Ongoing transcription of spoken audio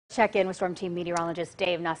Check in with Storm Team meteorologist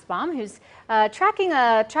Dave Nussbaum, who's tracking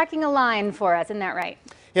a line for us. Isn't that right?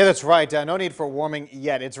 Yeah, that's right. No need for warming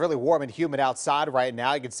yet. It's really warm and humid outside right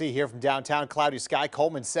now. You can see here from downtown, cloudy sky.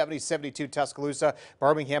 Coleman 70, 72 Tuscaloosa,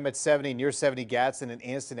 Birmingham at 70, near 70 Gadsden, and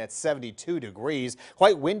Anniston at 72 degrees.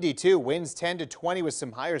 Quite windy too. Winds 10 to 20 with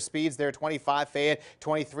some higher speeds there. 25 Fayette,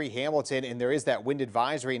 23 Hamilton, and there is that wind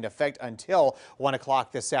advisory in effect until 1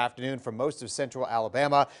 o'clock this afternoon for most of central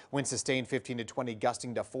Alabama. Winds sustained 15 to 20,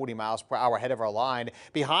 gusting to 40 miles per hour ahead of our line.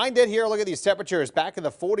 Behind it here, look at these temperatures back in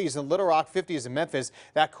the 40s in Little Rock, 50s in Memphis.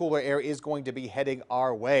 That cooler air is going to be heading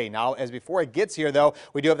our way. Now, as before it gets here, though,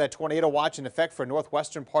 we do have that tornado watch in effect for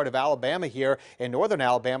northwestern part of Alabama here in northern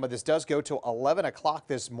Alabama. This does go till 11 o'clock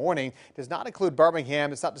this morning. Does not include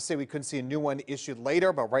Birmingham. It's not to say we couldn't see a new one issued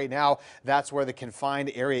later, but right now that's where the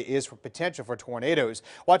confined area is for potential for tornadoes.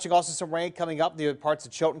 Watching also some rain coming up in the parts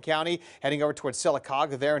of Chilton County, heading over towards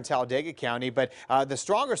Sylacauga there in Talladega County. But the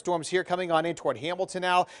stronger storms here coming on in toward Hamilton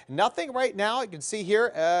now. Nothing right now. You can see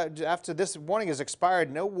here after this warning has expired,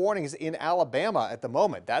 no warnings in Alabama at the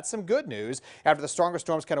moment. That's some good news after the stronger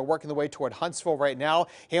storms kind of working the way toward Huntsville right now.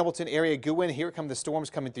 Hamilton area, Gwin, here come the storms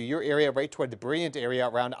coming through your area right toward the Brilliant area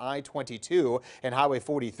around I-22 and Highway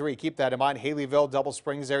 43. Keep that in mind. Haleyville, Double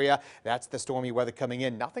Springs area, that's the stormy weather coming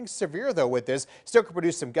in. Nothing severe though with this. Still could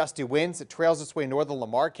produce some gusty winds. It trails its way northern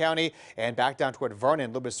Lamar County and back down toward Vernon. A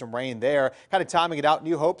little bit of some rain there. Kind of timing it out.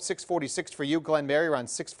 New Hope 646 for you. Glen Mary around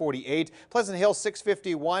 648. Pleasant Hill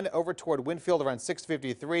 651 over toward Winfield around 653.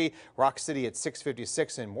 Rock City at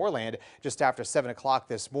 656 in Moreland just after 7 o'clock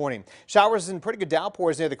this morning. Showers and pretty good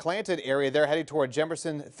downpours near the Clanton area. They're heading toward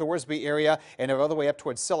Jefferson, Thorsby area and all the way up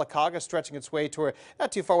towards Sylacauga, stretching its way toward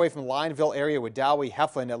not too far away from Lineville area with Dowie,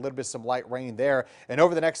 Heflin. A little bit of some light rain there. And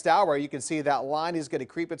over the next hour, you can see that line is going to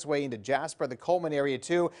creep its way into Jasper, the Coleman area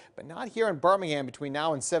too, but not here in Birmingham between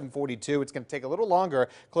now and 7:42. It's going to take a little longer,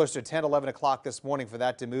 close to 10, 11 o'clock this morning for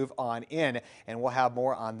that to move on in. And we'll have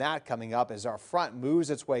more on that coming up as our front moves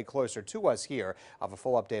its way closer to us here. I'll have a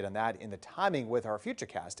full update on that in the timing with our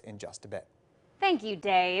Futurecast in just a bit. Thank you,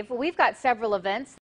 Dave. We've got several events